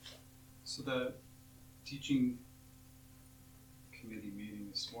So the teaching committee meeting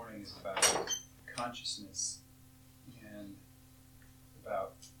this morning is about consciousness and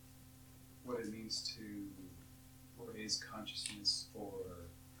about what it means to raise consciousness or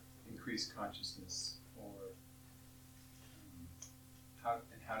increase consciousness, or how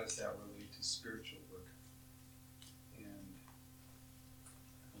does that relate to spiritual work, and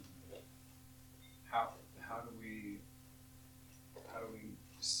how do we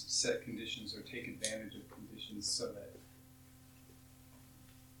set conditions or take advantage of conditions so that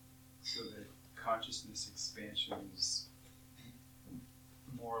consciousness expansion is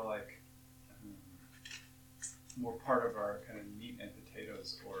more like more part of our kind of meat and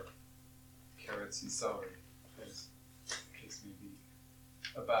potatoes, or carrots and celery, as the case may be,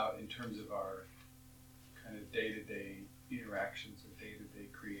 about in terms of our kind of day-to-day interactions or day-to-day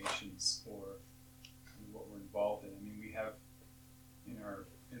creations, or kind of what we're involved in. I mean, we have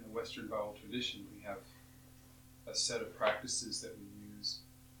in the Western Bible tradition, we have a set of practices that we use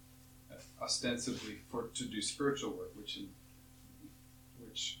ostensibly to do spiritual work, which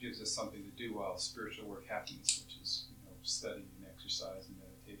gives us something to do while spiritual work happens, which is study and exercise and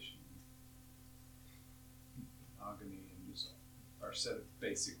meditation and monogamy, and just our set of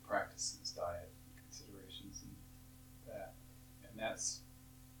basic practices, diet, and considerations, and that. And that's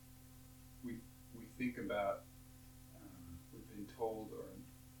we think about. We've been told or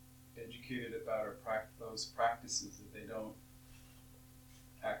educated about those practices that they're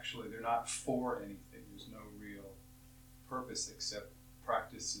not for anything. There's no real purpose except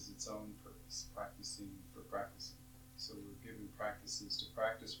practice is its own purpose, practicing for practicing. So we're given practices to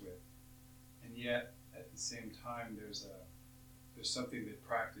practice with, and yet at the same time there's something that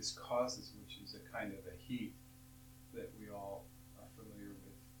practice causes, which is a kind of a heap that we all are familiar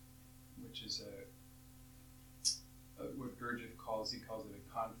with, which is what Gurdjieff calls it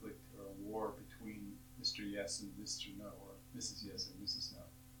a conflict or a war between Mr. Yes and Mr. No, or Mrs. Yes and Mrs.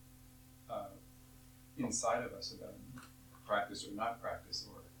 No, inside of us about practice or not practice,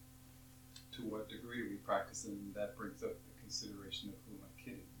 or to what degree we practice, and that brings up the consideration of who am I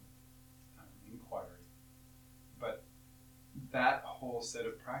kidding, inquiry. But that whole set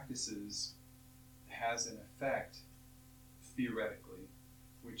of practices has an effect, theoretically,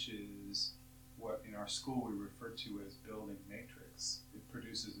 which is what in our school we refer to as building matrix. It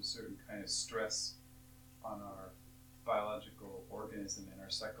produces a certain kind of stress on our biological organism and our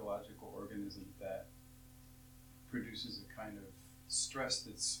psychological organism that produces a kind of stress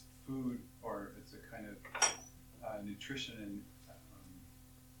that's food, or it's a kind of nutrition and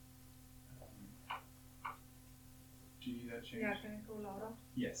do you need that change? Yeah, can it go louder?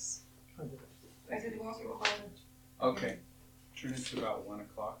 Yes. As it was recorded. Okay. Turn it to about 1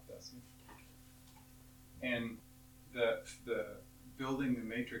 o'clock, that's it. And the building the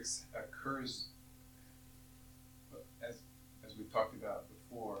matrix occurs, as we've talked about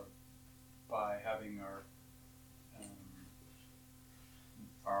before, by having our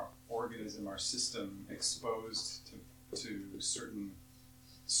organism, our system, exposed to certain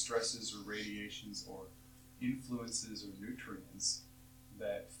stresses or radiations or influences or nutrients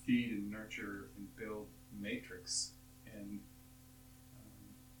that feed and nurture and build matrix. And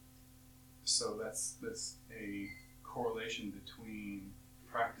so that's a correlation between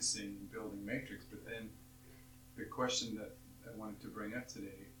practicing and building matrix. But then the question that I wanted to bring up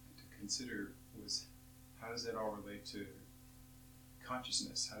today to consider was, how does that all relate to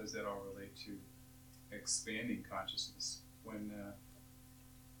consciousness? How does that all relate to expanding consciousness? When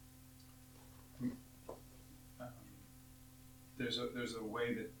there's a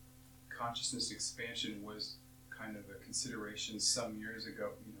way that consciousness expansion was kind of a consideration some years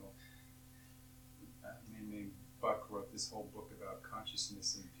ago. A man named Buck wrote this whole book about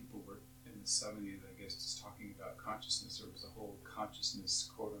consciousness, and people were in the 70s, I guess, just talking about consciousness. There was a whole consciousness,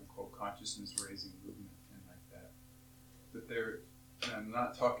 quote unquote, consciousness raising movement and like that. But and I'm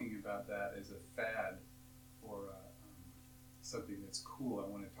not talking about that as a fad or something that's cool. I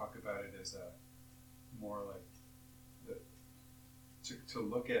want to talk about it as a more like to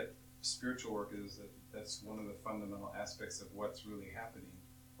look at spiritual work is that's one of the fundamental aspects of what's really happening.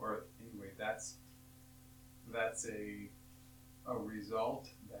 Or anyway, that's a result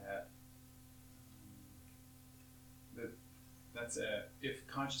if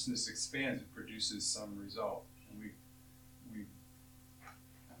consciousness expands, it produces some result, and we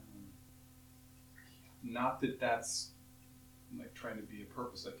not that's like trying to be a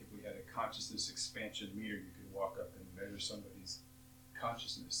purpose. Like if we had a consciousness expansion meter, you could walk up and measure somebody's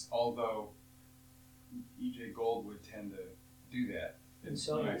consciousness. Although E.J. Gold would tend to do that. And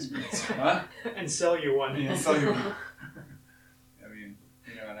sell you. Huh? And sell you one. Yeah, sell you one. I mean,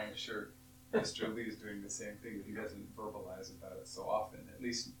 and I'm sure Mr. Lee is doing the same thing, but he doesn't verbalize about it so often, at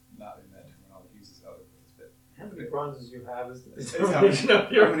least not in that terminology, he uses other words. But how many bronzes you have is the It's determination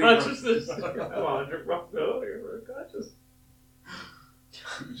of your how many consciousness. bronzes. You have 100 bronzes, you're conscious.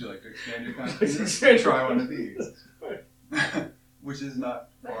 would you like to expand your consciousness? Expand your Try one of consciousness. these. Which is not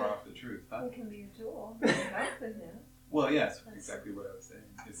far off the truth, huh? It can be a tool. Help in that. Well, yeah, that's exactly what I was saying.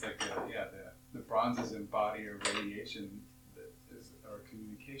 It's like, the bronzes embody a radiation that is, or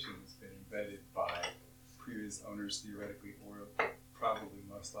communication that's been embedded by previous owners, theoretically, or probably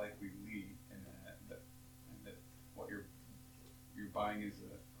most likely Lee, and that what you're buying is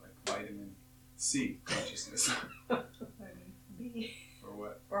like vitamin C consciousness, B. or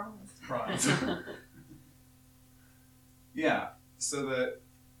what? Bronze. Bronze. Yeah. So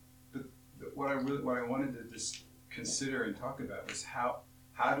what I wanted to just consider and talk about was how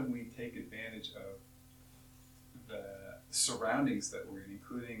do we take advantage of the surroundings that we're in,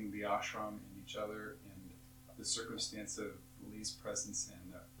 including the ashram and each other and the circumstance of Lee's presence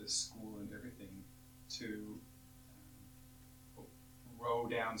and the school and everything, to row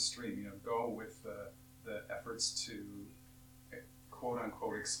downstream. Go with the efforts to quote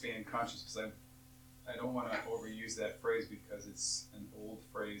unquote expand consciousness. Because I don't want to overuse that phrase because it's an old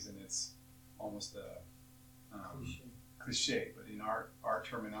phrase and it's almost a cliche. But in our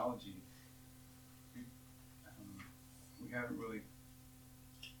terminology, we haven't really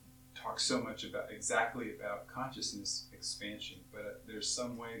talked so much about consciousness expansion. But there's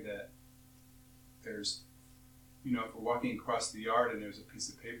some way that there's, if we're walking across the yard and there's a piece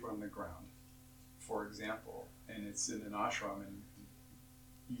of paper on the ground, for example, and it's in an ashram, and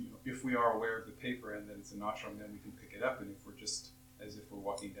if we are aware of the paper and that it's an ashram, then we can pick it up. And if we're just as if we're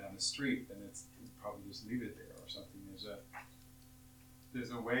walking down the street, then we'll probably just leave it there or something.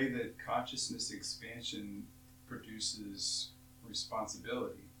 There's a way that consciousness expansion produces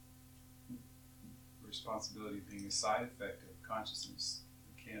responsibility. Responsibility being a side effect of consciousness.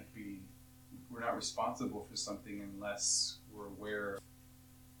 We're not responsible for something unless we're aware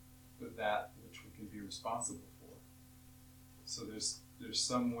of that which we can be responsible for. So there's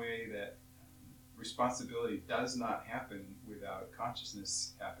some way that responsibility does not happen without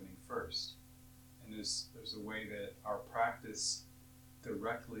consciousness happening first. And there's a way that our practice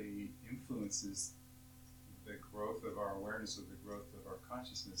directly influences the growth of our awareness, or the growth of our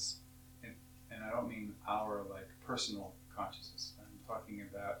consciousness. And I don't mean our personal consciousness. I'm talking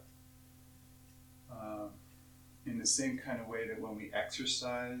about in the same kind of way that when we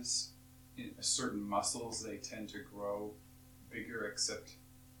exercise, in certain muscles, they tend to grow bigger, except,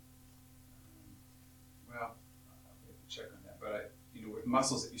 we have to check on that. But with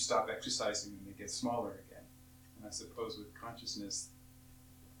muscles that you stop exercising and they get smaller again. And I suppose with consciousness,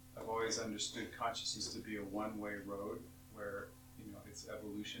 I've always understood consciousness to be a one-way road where, it's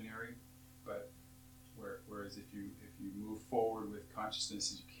evolutionary, but whereas if you move forward with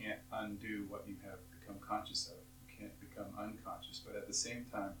consciousness, you can't undo what you have become conscious of. You can't become unconscious. But at the same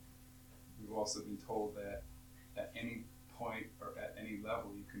time, we've also been told that at any point or at any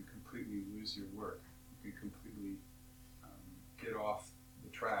level, you can completely lose your work. You can completely get off the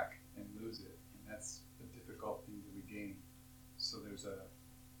track and lose it, and that's a difficult thing to regain. So there's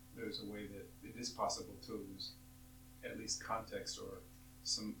a way that it is possible to lose at least context or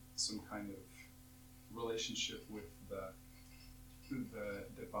some kind of relationship with the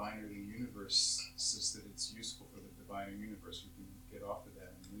divine or the universe, such that it's useful for the divine or universe. We can get off of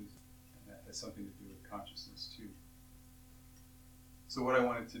that and lose it, and that has something to do with consciousness too. So what I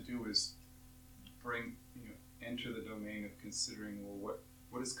wanted to do is enter the domain of considering, well,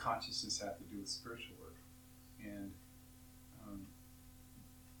 what does consciousness have to do with spiritual work, and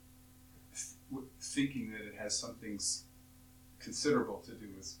thinking that it has something considerable to do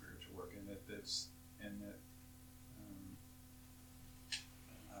with spiritual work, and that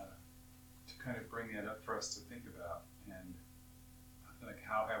to kind of bring that up for us to think about, and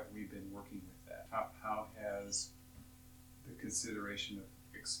how have we been working with that? How has the consideration of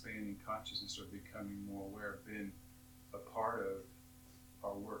expanding consciousness or becoming more aware been a part of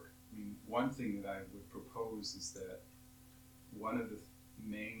our work? I mean, one thing that I would propose is that one of the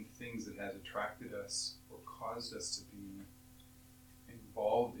main things that has attracted us or caused us to be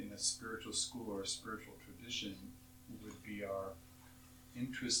involved in a spiritual school or a spiritual tradition would be our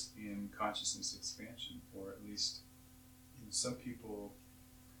interest in consciousness expansion, or at least some people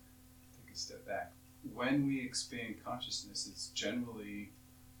take a step back. When we expand consciousness, it's generally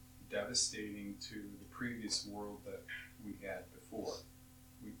devastating to the previous world that we had before.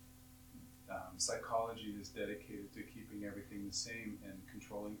 Psychology is dedicated to keeping everything the same and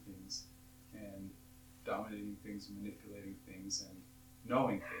controlling things and dominating things, manipulating things, and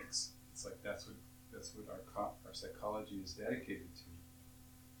knowing things. It's like that's what our psychology is dedicated to,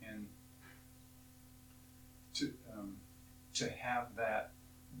 and to have that,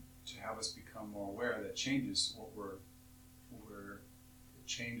 to have us become more aware, that changes what it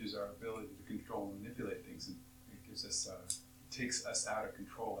changes our ability to control and manipulate things, and it gives us it takes us out of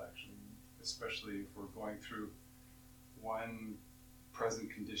control, actually, especially if we're going through one present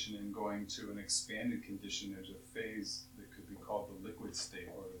condition and going to an expanded condition. There's a phase that could be called the liquid state,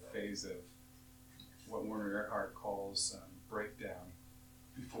 or the phase of what Werner Erhard calls breakdown,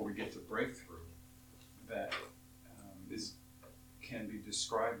 before we get to breakthrough, that can be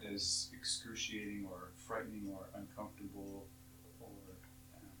described as excruciating or frightening or uncomfortable or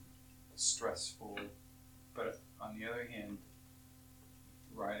stressful. But on the other hand,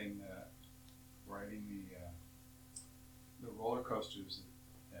 riding the roller coasters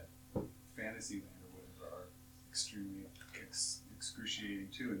at Fantasyland or whatever are extremely excruciating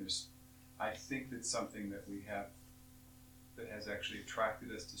too. And I think that something that we have that has actually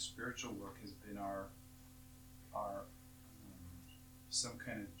attracted us to spiritual work has been our some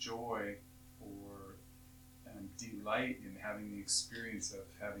kind of joy or delight in having the experience of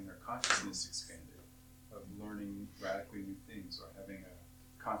having our consciousness expanded, of learning radically new things, or having a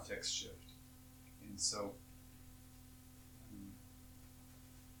context shift. And so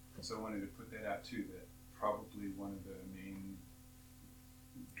I wanted to put that out too, that probably one of the main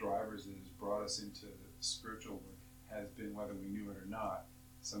drivers that has brought us into spiritual work has been, whether we knew it or not,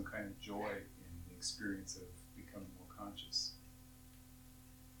 some kind of joy in the experience of becoming more conscious.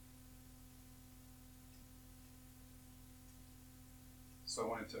 So I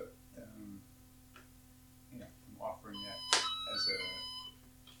wanted to, I'm offering that as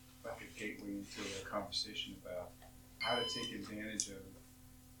like a gateway into a conversation about how to take advantage of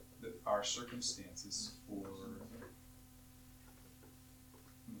our circumstances for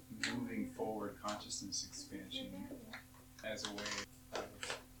moving forward consciousness expansion as a way of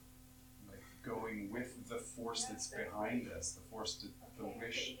like going with the force that's behind us, the force, the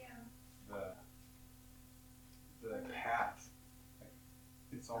wish, the path.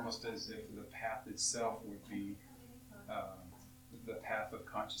 It's almost as if the path itself would be the path of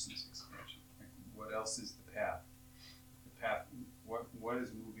consciousness expansion. Like, what else is the path? The path. What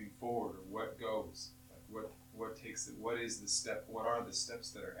is moving forward, or what goes? Like what takes it? What is the step? What are the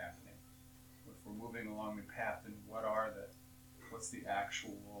steps that are happening? If we're moving along the path, then what's the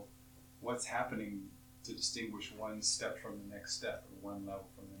actual? What's happening to distinguish one step from the next step, or one level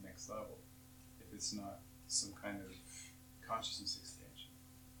from the next level? If it's not some kind of consciousness expansion.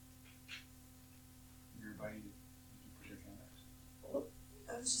 Everybody, did you put your hand up? Well,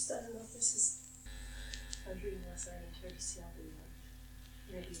 I don't know if this is, I was reading last night on Terry Seattle,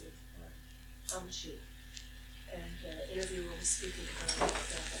 interview with Sheap, and the interviewer was speaking about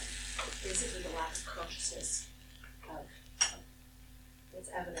basically the lack of consciousness that's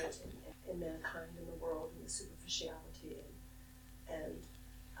evident in mankind, in the world, and the superficiality, and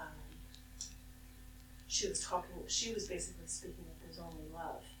she was basically speaking that there's only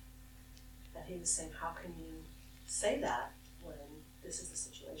love. And he was saying, how can you say that when this is the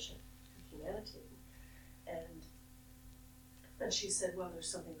situation with humanity? And she said, well,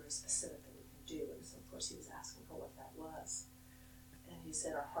 there's something very specific that we can do. And so, of course, he was asking her what that was. And he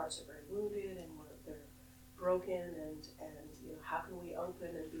said, our hearts are very wounded, and they're broken, and how can we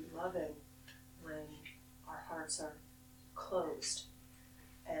open and be loving when our hearts are closed?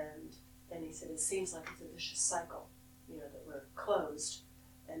 And he said, it seems like it's a vicious cycle, that we're closed,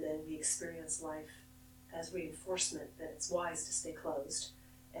 and then we experience life as reinforcement that it's wise to stay closed,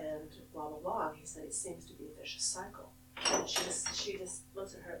 and blah, blah, blah. And he said, it seems to be a vicious cycle. And she just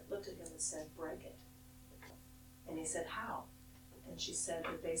looked at him and said, break it. And he said, how? And she said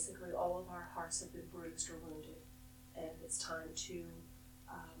that basically all of our hearts have been bruised or wounded, and it's time to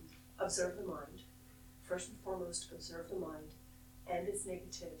observe the mind. First and foremost, observe the mind and its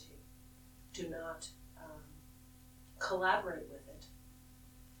negativity. Do not collaborate with it,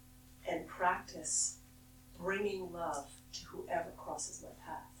 and practice bringing love to whoever crosses my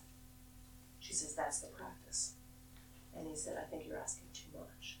path. She says, that's the practice. And he said, I think you're asking too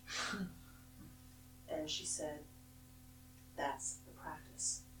much. And she said, that's the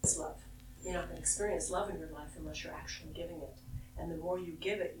practice. It's love. You're not going to experience love in your life unless you're actually giving it. And the more you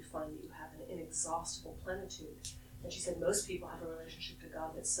give it, you find that you have an inexhaustible plenitude. And she said, most people have a relationship to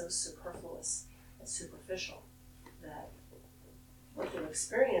God that's so superfluous and superficial that what their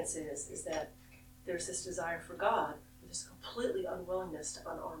experience is that there's this desire for God, but there's a completely unwillingness to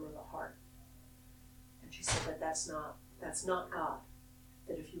unarmor the heart. And she said that that's not God.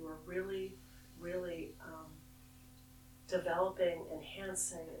 That if you are really, really developing,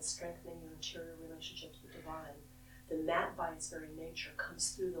 enhancing, and strengthening your interior relationship to the divine, then that by its very nature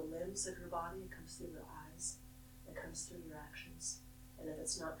comes through the limbs of your body, it comes through your eyes, it comes through your actions. And if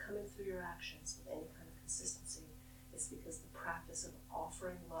it's not coming through your actions with any kind of consistency, it's because the practice of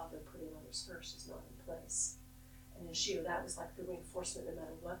offering love and putting others first is not in place. And in Shio, that was like the reinforcement, no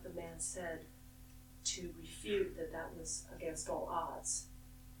matter what the man said to refute that that was against all odds.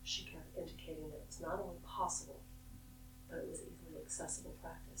 She kept indicating that it was not only possible, but it was easily accessible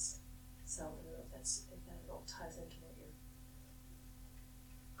practice. So I don't know if that at all ties into what you're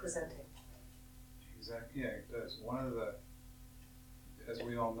presenting. Exactly. Yeah, it does. One of the, as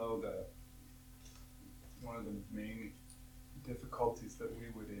we all know, one of the main difficulties that we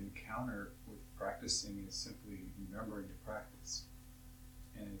would encounter with practicing is simply remembering to practice.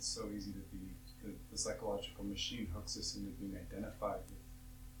 And it's so easy to be, the psychological machine hooks us into being identified with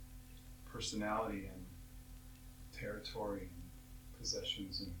personality and territory and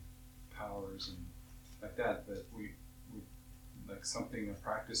possessions and powers and like that we like something, a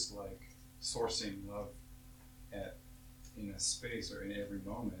practice like sourcing love in a space or in every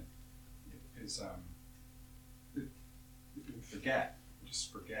moment is we forget, we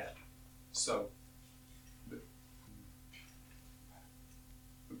just forget. So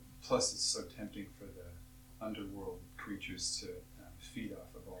plus it's so tempting for the underworld creatures to feed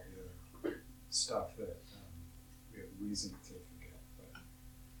off of all the other stuff that we have reason to forget. But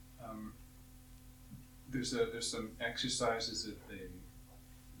there's some exercises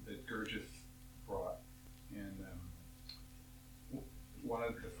that Gurdjieff brought, and one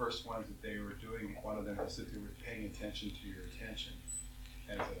of the first ones that they were doing, one of them was that they were paying attention to your attention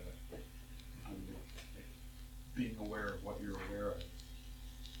as being aware of what you're aware of,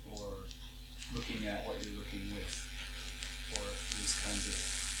 or looking at what you're looking with, or these kinds of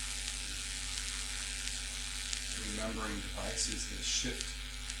remembering devices that shift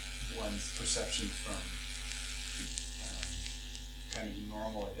one's perception from kind of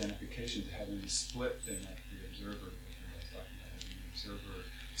normal identification to having a split thing like the observer, like I was talking about, having the observer,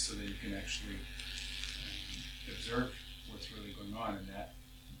 so that you can actually observe what's really going on, and that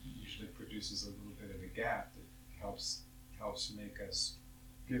usually produces a little bit of a gap that helps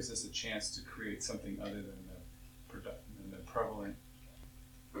gives us a chance to create something other than the prevalent,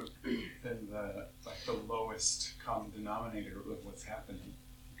 than the lowest common denominator of what's happening.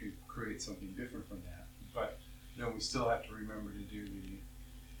 You could create something different from that, but we still have to remember to do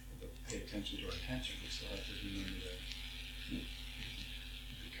the pay attention to our attention. We still have to remember to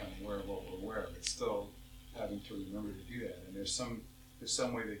become aware of what we're aware of. It's still having to remember to do that, and there's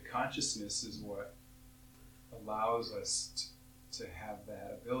some way that consciousness is what allows us to have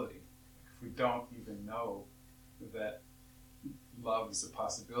that ability. If we don't even know that love is a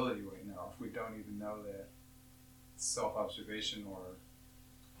possibility right now, if we don't even know that self-observation or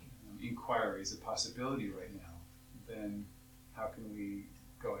inquiry is a possibility right now, then how can we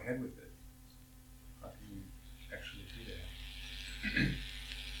go ahead with it? How can we actually do that?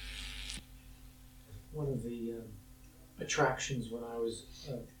 One of the attractions when I was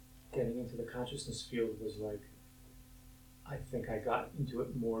getting into the consciousness field was like, I think I got into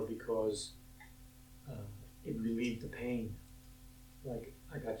it more because it relieved the pain. Like,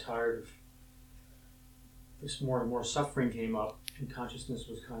 I got tired of this, more and more suffering came up, and consciousness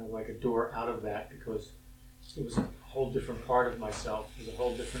was kind of like a door out of that, because it was a whole different part of myself. It was a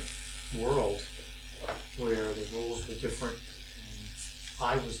whole different world where the rules were different and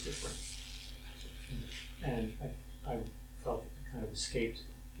I was different. And I felt I kind of escaped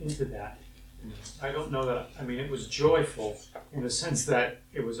into that. I don't know that, I mean, it was joyful in the sense that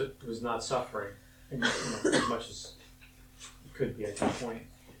it was not suffering, and, as much as it could be at that point.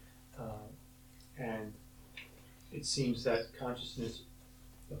 And it seems that consciousness,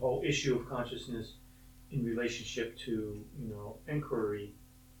 the whole issue of consciousness in relationship to, inquiry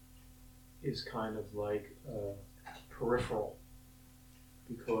is kind of like peripheral,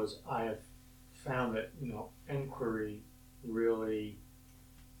 because I have found that, inquiry really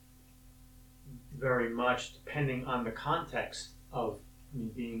very much, depending on the context of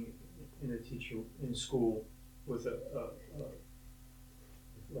being in a teacher in school with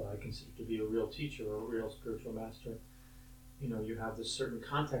what I consider to be a real teacher or a real spiritual master, you have this certain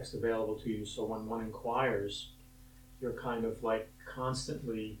context available to you, so when one inquires, you're kind of like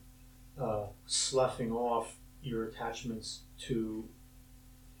constantly sloughing off your attachments to,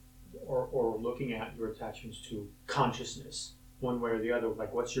 or looking at your attachments to consciousness, one way or the other.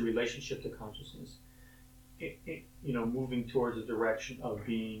 Like, what's your relationship to consciousness? Moving towards a direction of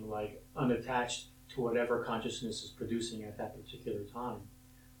being like unattached to whatever consciousness is producing at that particular time.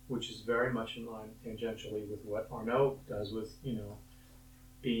 which is very much in line tangentially with what Arnaud does with,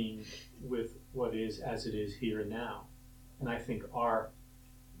 being with what is as it is here and now. And I think our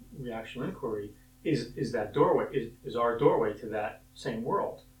reactional inquiry is that doorway, is our doorway to that same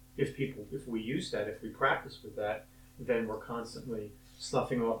world. If we use that, if we practice with that, then we're constantly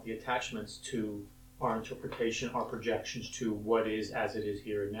sloughing off the attachments to our interpretation, our projections to what is as it is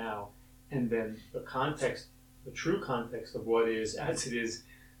here and now. And then the true context of what is as it is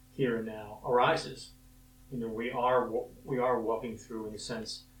here and now arises. We are walking through, in a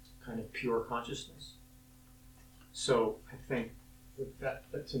sense, kind of pure consciousness. So I think that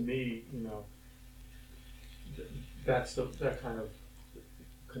to me, that's that kind of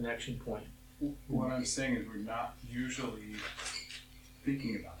connection point. What I'm saying is we're not usually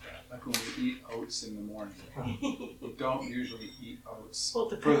thinking about that. Like when we eat oats in the morning, we don't usually eat oats for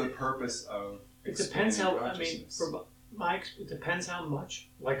the purpose of it depends how, consciousness. It depends how much,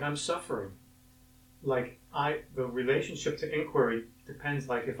 like I'm suffering. Like the relationship to inquiry depends,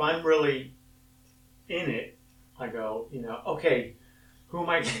 like if I'm really in it, I go, okay, who am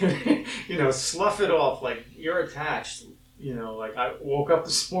I kidding? Slough it off, like you're attached. Like I woke up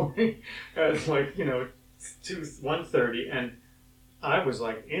this morning at 1:30 and I was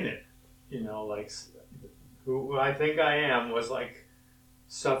like in it, like who I think I am was like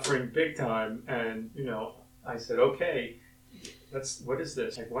suffering big time, and I said, okay, what is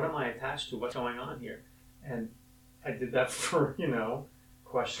this? Like, what am I attached to? What's going on here? And I did that for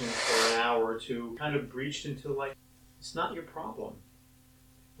questioning for an hour or two. Kind of breached into like, it's not your problem.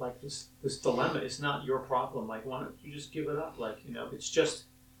 Like this dilemma is not your problem. Like, why don't you just give it up? Like, it's just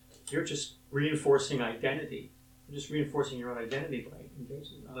you're just reinforcing identity. You're just reinforcing your own identity by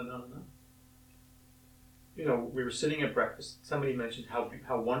engaging. No. We were sitting at breakfast. Somebody mentioned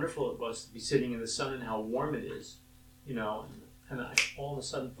how wonderful it was to be sitting in the sun and how warm it is. And I all of a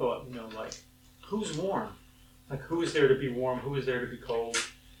sudden thought, like, who's warm? Like, who is there to be warm? Who is there to be cold?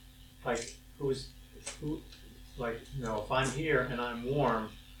 Like, if I'm here and I'm warm,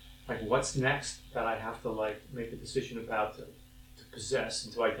 like, what's next that I have to, like, make a decision about to possess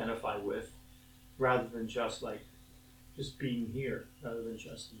and to identify with, rather than just being here, rather than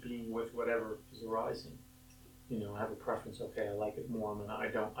just being with whatever is arising. I have a preference, okay, I like it warm, and I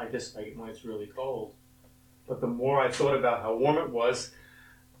dislike it when it's really cold. But the more I thought about how warm it was,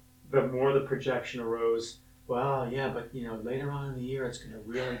 the more the projection arose. Well, yeah, but later on in the year it's going to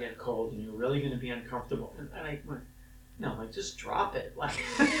really get cold, and you're really going to be uncomfortable. And I went, no, like just drop it, like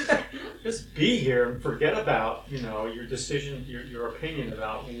just be here and forget about your decision, your opinion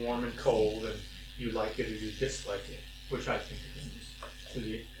about warm and cold, and you like it or you dislike it, which I think again is to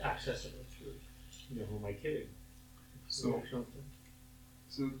the accessible through who am I kidding? So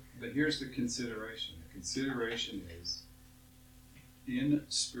here's the consideration. The consideration is, in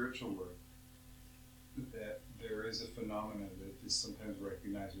spiritual work, that there is a phenomenon that is sometimes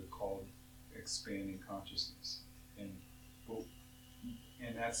recognized or called expanding consciousness, and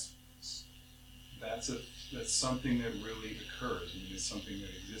that's something that really occurs. It's something that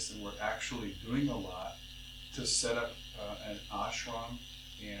exists, and we're actually doing a lot to set up an ashram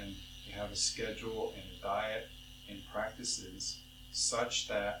and have a schedule and a diet and practices such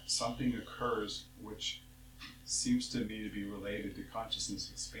that something occurs which seems to me to be related to consciousness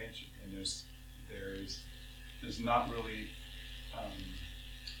expansion. And there's not really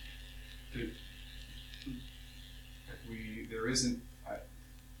there isn't.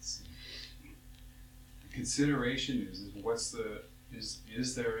 The consideration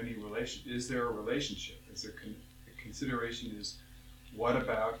is there any relation? Is there a relationship? The consideration is, what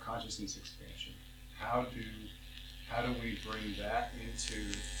about consciousness expansion? How do we bring that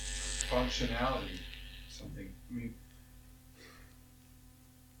into functionality? Something.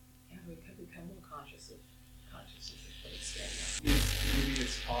 Yeah, we could become more conscious of consciousness expanding. Maybe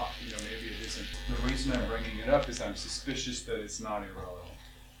it's off. Maybe it isn't. The reason I'm bringing it up is I'm suspicious that it's not irrelevant.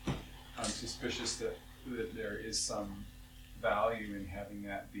 I'm suspicious that there is some value in having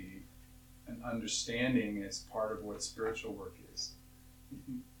that be an understanding as part of what spiritual work is.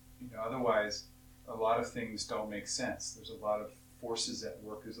 Otherwise, a lot of things don't make sense. There's a lot of forces at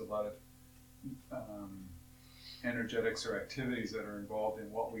work. There's a lot of energetics or activities that are involved in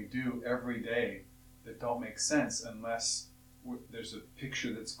what we do every day that don't make sense unless there's a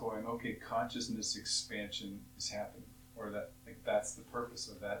picture that's going, okay, consciousness expansion is happening, or that's the purpose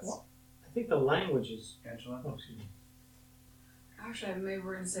of that. Well, I think the language is. Angela? Oh, excuse me. Actually, maybe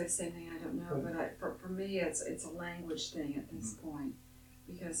we're going to say the same thing, I don't know, but for me it's a language thing at this point,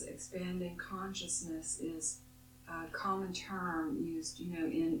 because expanding consciousness is a common term used,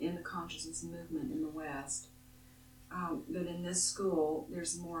 in the consciousness movement in the West. that in this school,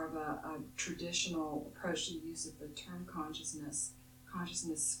 there's more of a traditional approach to the use of the term consciousness.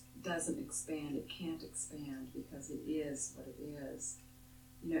 Consciousness doesn't expand, it can't expand because it is what it is.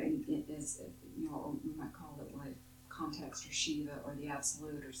 You know, it is, you know, or we might call it like context or Shiva or the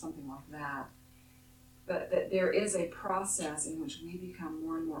absolute or something like that. But that there is a process in which we become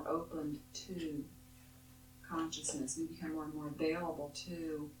more and more open to consciousness. We become more and more available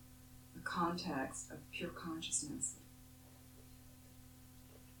to the context of pure consciousness.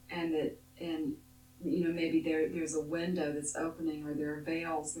 And you know, maybe there's a window that's opening, or there are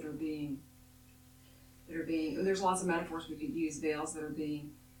veils that are being, there's lots of metaphors we could use, veils that are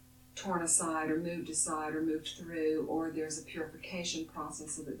being torn aside or moved through, or there's a purification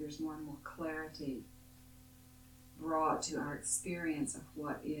process so that there's more and more clarity brought to our experience of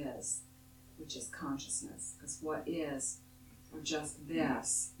what is, which is consciousness. Because what is, or just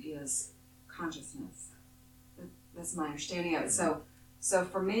this, is consciousness. That's my understanding of it. So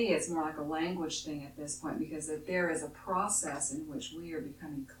for me, it's more like a language thing at this point, because that there is a process in which we are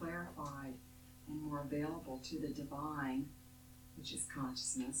becoming clarified and more available to the divine, which is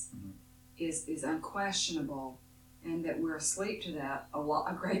consciousness, is unquestionable, and that we're asleep to that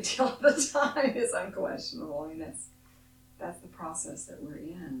a great deal of the time is unquestionable. I mean, that's the process that we're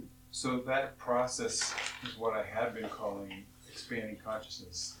in. So that process is what I had been calling expanding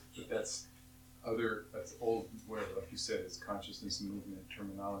consciousness, but that's old, whatever, like you said, it's consciousness movement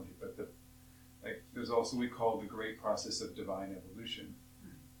terminology. But there's also, we call the great process of divine evolution.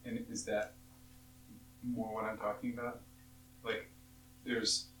 And is that more what I'm talking about? Like,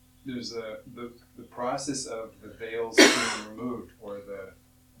 there's the process of the veils being removed, or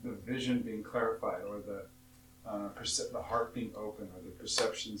the vision being clarified, or the heart being open, or the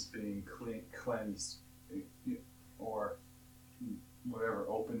perceptions being cleansed, or whatever,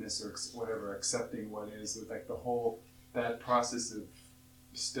 openness, or whatever, accepting what is, like the whole, that process of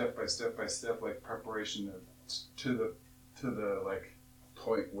step by step by step, like preparation to the like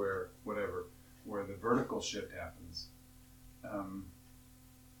point where the vertical shift happens.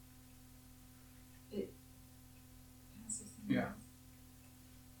 Yeah.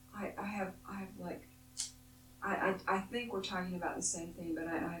 I think we're talking about the same thing, but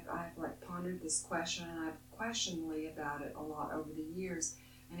I've like pondered this question, and I've questioned Lee about it a lot over the years.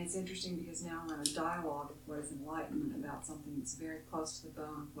 And it's interesting because now we're in a dialogue of what is enlightenment about something that's very close to the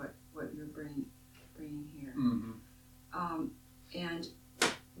bone of what you're bringing here. Mm-hmm. And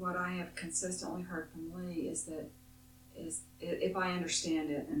what I have consistently heard from Lee is that, if I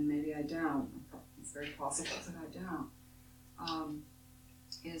understand it, and maybe I don't, it's very possible that I don't,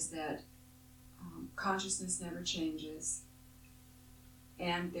 is that consciousness never changes,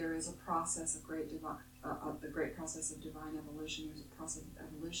 and there is a process of the great process of divine evolution. There's a process of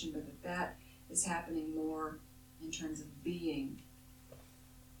evolution, but that is happening more in terms of being,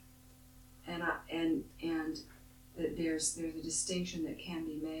 and that there's a distinction that can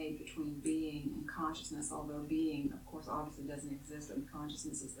be made between being and consciousness. Although being, of course, obviously doesn't exist, and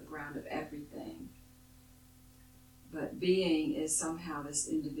consciousness is the ground of everything. But being is somehow this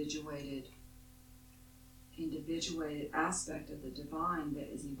individuated aspect of the divine that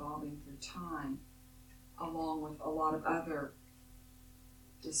is evolving through time, along with a lot of other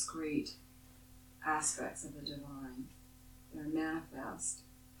discrete aspects of the divine that are manifest.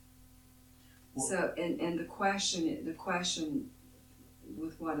 Well, so, and the question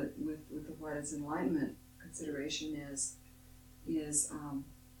with what is enlightenment consideration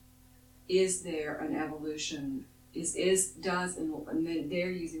is there an evolution? And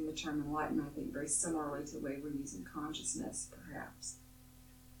they're using the term enlightenment, I think, very similarly to the way we're using consciousness, perhaps,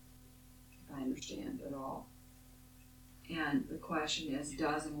 if I understand at all. And the question is,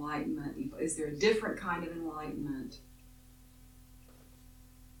 is there a different kind of enlightenment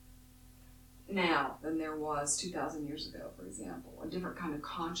now than there was 2,000 years ago, for example? A different kind of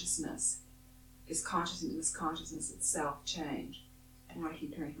consciousness. Does consciousness itself change? And what I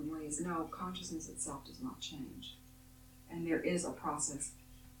keep hearing from Lee is, no, consciousness itself does not change. And there is a process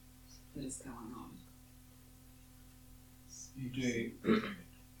that is going on. EJ,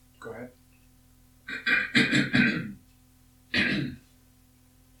 go ahead.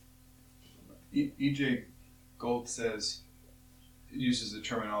 EJ Gold uses the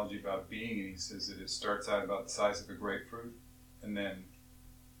terminology about being, and he says that it starts out about the size of a grapefruit, and then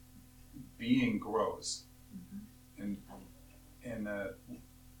being grows. Mm-hmm. And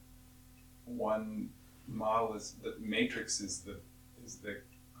one model is the matrix is the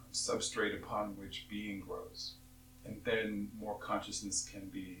substrate upon which being grows, and then more consciousness can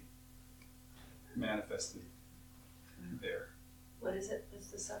be manifested there. What is it? What's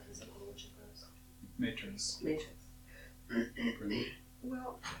the substance upon which it grows? Matrix. Matrix. Brenda?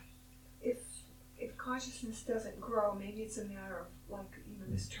 Well, if consciousness doesn't grow, maybe it's a matter of, like,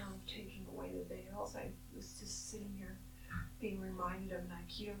 this term of taking away the veils. I was just sitting here being reminded of an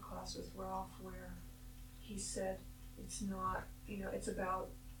Aikido class with Ralph where he said it's not, it's about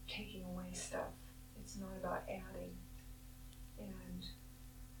taking away stuff. It's not about adding. And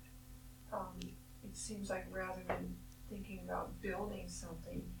it seems like rather than thinking about building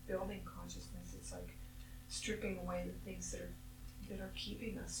something, building consciousness, it's like stripping away the things that are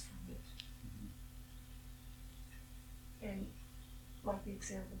keeping us from it. And like the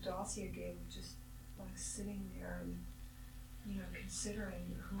example Dacia gave of just like sitting there and,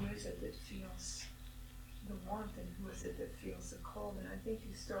 considering who is it that feels the warmth and who is it that feels the cold. And I think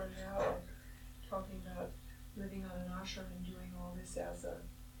you started out like talking about living on an ashram and doing all this as a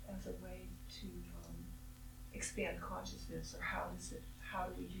way to expand consciousness, or how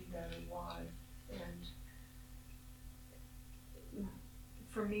do we do that, or why? And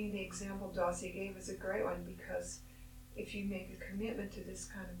for me, the example Dacia gave is a great one, because if you make a commitment to this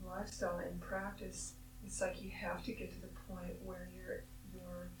kind of lifestyle and practice, it's like you have to get to the point where you're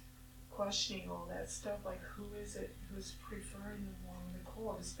questioning all that stuff, like who is it who's preferring the warm or the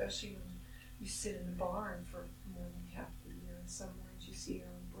cold, especially when you sit in the barn for more than half the year. In some ways you see your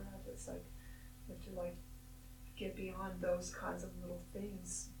own breath. It's like you have to like get beyond those kinds of little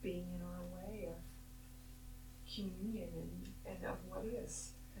things being in our way of communion and of what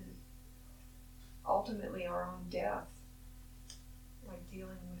is, and ultimately our own death, like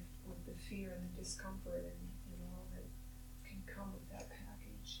dealing with the fear and the discomfort and all that can come with that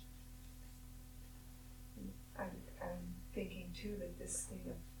package. And I'm thinking too that this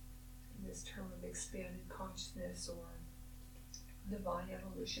term of expanded consciousness or divine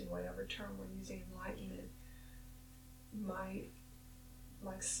evolution, whatever term we're using, enlightenment, my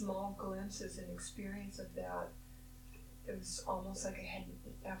like small glimpses and experience of that, it was almost like it had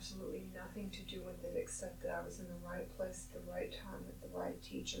absolutely nothing to do with it except that I was in the right place at the right time with the right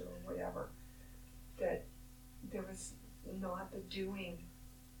teacher or whatever. That there was not the doing.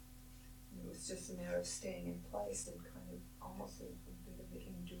 It was just a matter of staying in place and kind of almost a bit of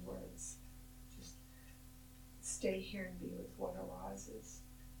endurance. Just stay here and be with what arises.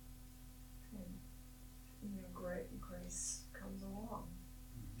 And, grace comes along,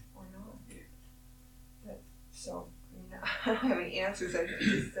 or not. So, I don't have any answers.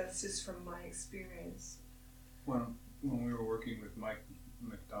 That's just from my experience. When we were working with Mike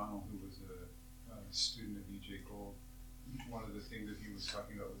McDonald, who was a student of E.J. Gold, one of the things that he was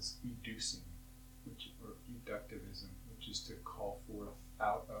talking about was educing, or eductivism, which is to call forth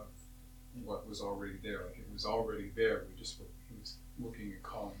out of what was already there. Like it was already there. He was looking at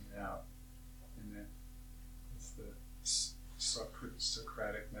calling it out, and that it's the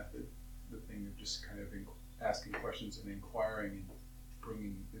Socratic method, the thing of just kind of asking questions and inquiring and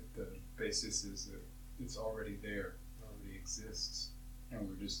bringing the basis is that it's already there, it already exists, and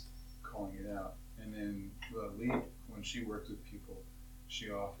we're just calling it out. And then Lee, when she works with people, she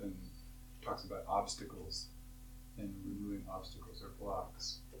often talks about obstacles and removing obstacles or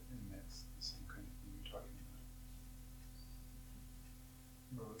blocks, and that's the same kind of thing you're talking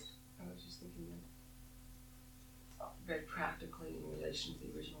about. Rose? I was just thinking that very practically in relation to the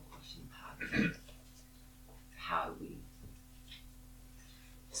original question of how do we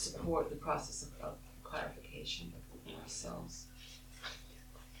support the process of clarification in ourselves.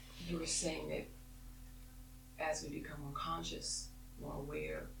 You were saying that as we become more conscious, more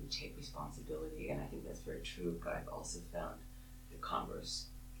aware, we take responsibility, and I think that's very true, but I've also found the converse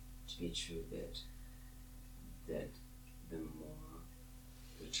to be true, that the more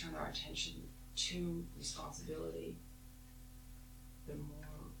we turn our attention to responsibility, the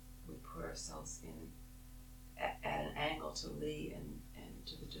more we put ourselves in at an angle to Lee and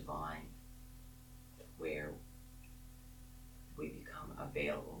to the divine, where we become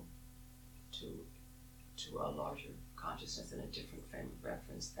available to a larger consciousness in a different frame of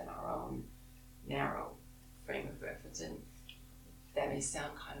reference than our own narrow frame of reference. And that may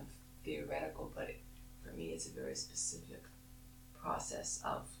sound kind of theoretical, but for me it's a very specific process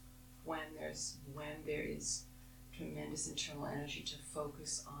of when there is tremendous internal energy to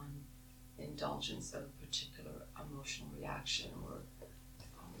focus on indulgence of a particular emotional reaction or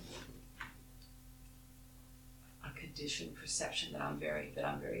a conditioned perception that I'm very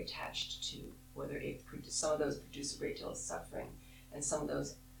attached to, whether some of those produce a great deal of suffering and some of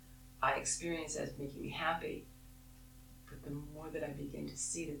those I experience as making me happy, but the more that I begin to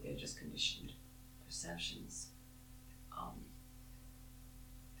see that they're just conditioned perceptions,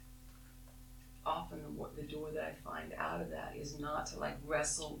 often the door that I find out of that is not to like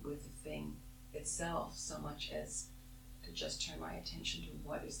wrestle with the thing itself so much as to just turn my attention to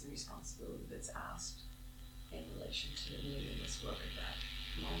what is the responsibility that's asked in relation to needing this work at that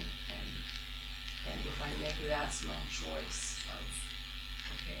moment. And if I make that small choice of,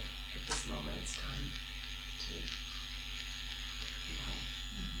 okay, at this moment it's time to,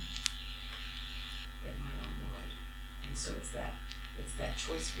 get my own world. And so it's that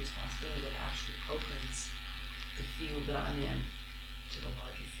choice of responsibility that actually opens the field that I'm in to the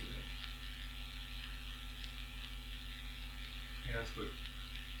larger field. Yeah, that's what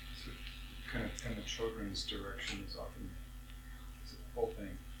kind of Emma Children's direction is often. It's a whole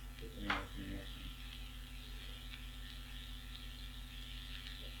thing. Opening.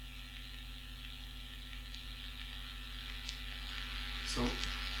 So,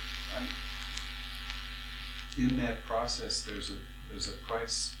 in that process, there's a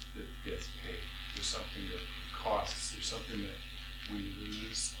price that gets paid. There's something that costs. There's something that we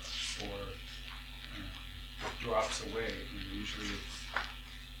lose or that drops away. And usually,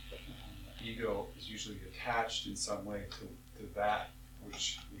 ego is usually attached in some way to that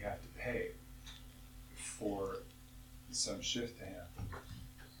which we have to pay for some shift to happen.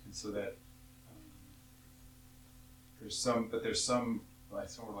 And so that there's some, like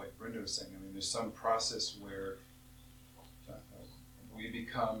sort of like Brenda was saying, I mean, there's some process where we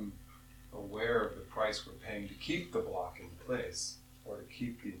become aware of the price we're paying to keep the block in place or to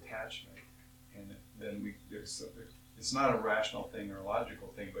keep the attachment. And then it's not a rational thing or a logical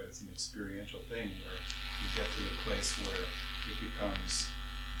thing, but it's an experiential thing where you get to the place where it becomes,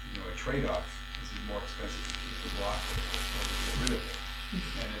 a trade-off. Is it more expensive to keep the block or to get rid of it?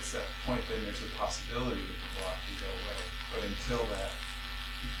 And it's that point then there's a possibility that the block can go away. But until that,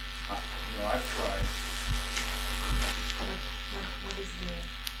 I've tried. What is the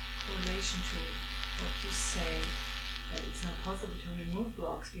correlation to what you say that it's not possible to remove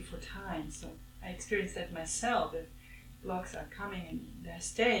blocks before time? So I experienced that myself, that blocks are coming and they're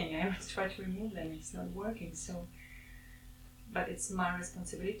staying. I always try to remove them, it's not working. So, but it's my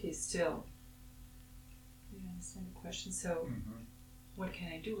responsibility still. You understand the question? So, what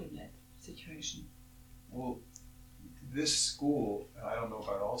can I do in that situation? Well, this school, and I don't know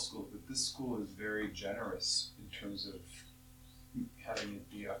about all schools, but this school is very generous in terms of having it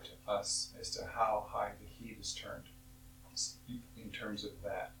be up to us as to how high the heat is turned in terms of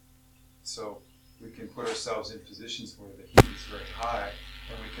that. So we can put ourselves in positions where the heat is very high,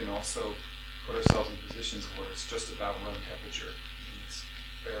 and we can also put ourselves in positions where it's just about room temperature. And it's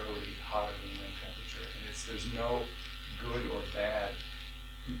barely hotter than room temperature. And there's no good or bad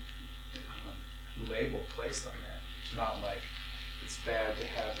label placed on that. It's not like it's bad to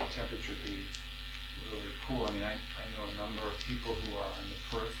have the temperature be really cool. I mean, I know a number of people who are on the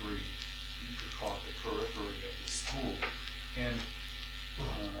periphery, you could call it the periphery of the school. And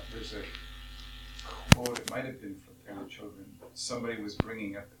there's a quote, it might have been from Parent Children, somebody was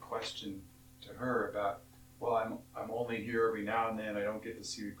bringing up the question to her about, well, I'm only here every now and then, I don't get to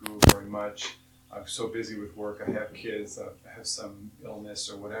see the guru very much, I'm so busy with work, I have kids, I have some illness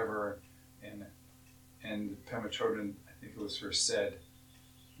or whatever, and Pema Chodron, I think it was her, said,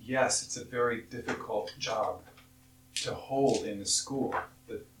 yes, it's a very difficult job to hold in the school,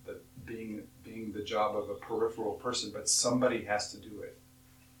 that being the job of a peripheral person, but somebody has to do it.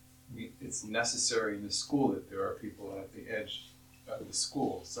 It's necessary in the school that there are people at the edge of the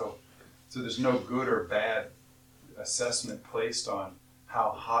school. So there's no good or bad assessment placed on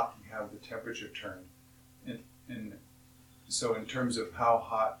how hot you have the temperature turned. And so in terms of how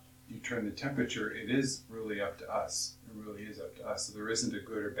hot you turn the temperature, it is really up to us. It really is up to us. So there isn't a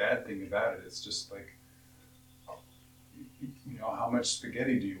good or bad thing about it. It's just like, how much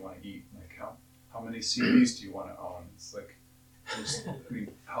spaghetti do you want to eat? Like how many CDs do you want to own? It's like,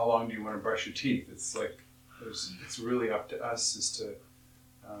 how long do you want to brush your teeth? It's like, it's really up to us as to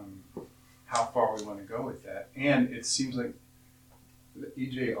how far we want to go with that. And it seems like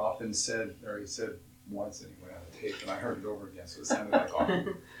EJ often said, or he said once anyway on the tape, and I heard it over again, so it sounded like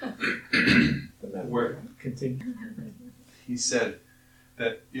often. Where Continue. he said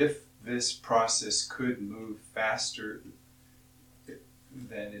that if this process could move faster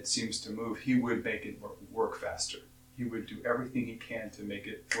than it seems to move, he would make it work faster. He would do everything he can to make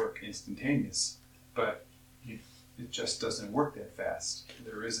it work instantaneous, but it just doesn't work that fast.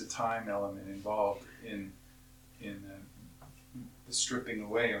 There is a time element involved in the stripping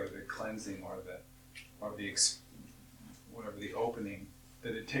away or the cleansing or the whatever the opening,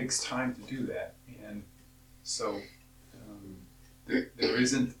 that it takes time to do that. And so there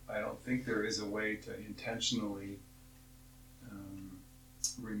isn't, I don't think there is a way to intentionally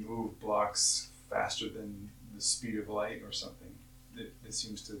remove blocks faster than the speed of light or something. It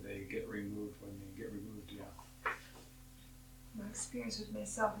seems to they get removed when they get removed, yeah. my experience with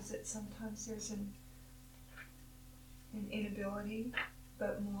myself is that sometimes there's an inability,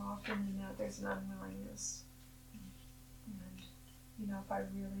 but more often than not, there's an unwillingness. And, you know, if I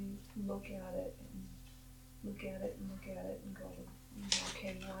really look at it and look at it and look at it and go, you know,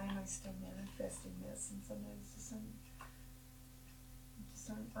 okay, why am I still manifesting this? And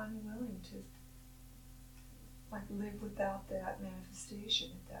sometimes I'm unwilling to, like, live without that manifestation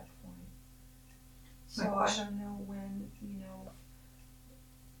at that point. So I don't know when, you know,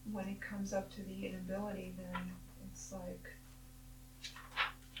 when it comes up to the inability, then it's like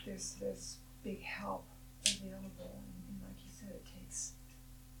there's big help available, and like you said,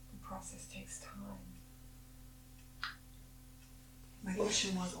 the process takes time. My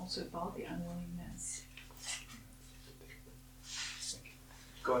question was also about the unwillingness.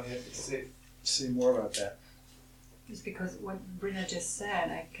 Go ahead, say more about that. It's because what Brina just said,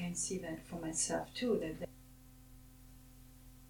 I can see that for myself too, that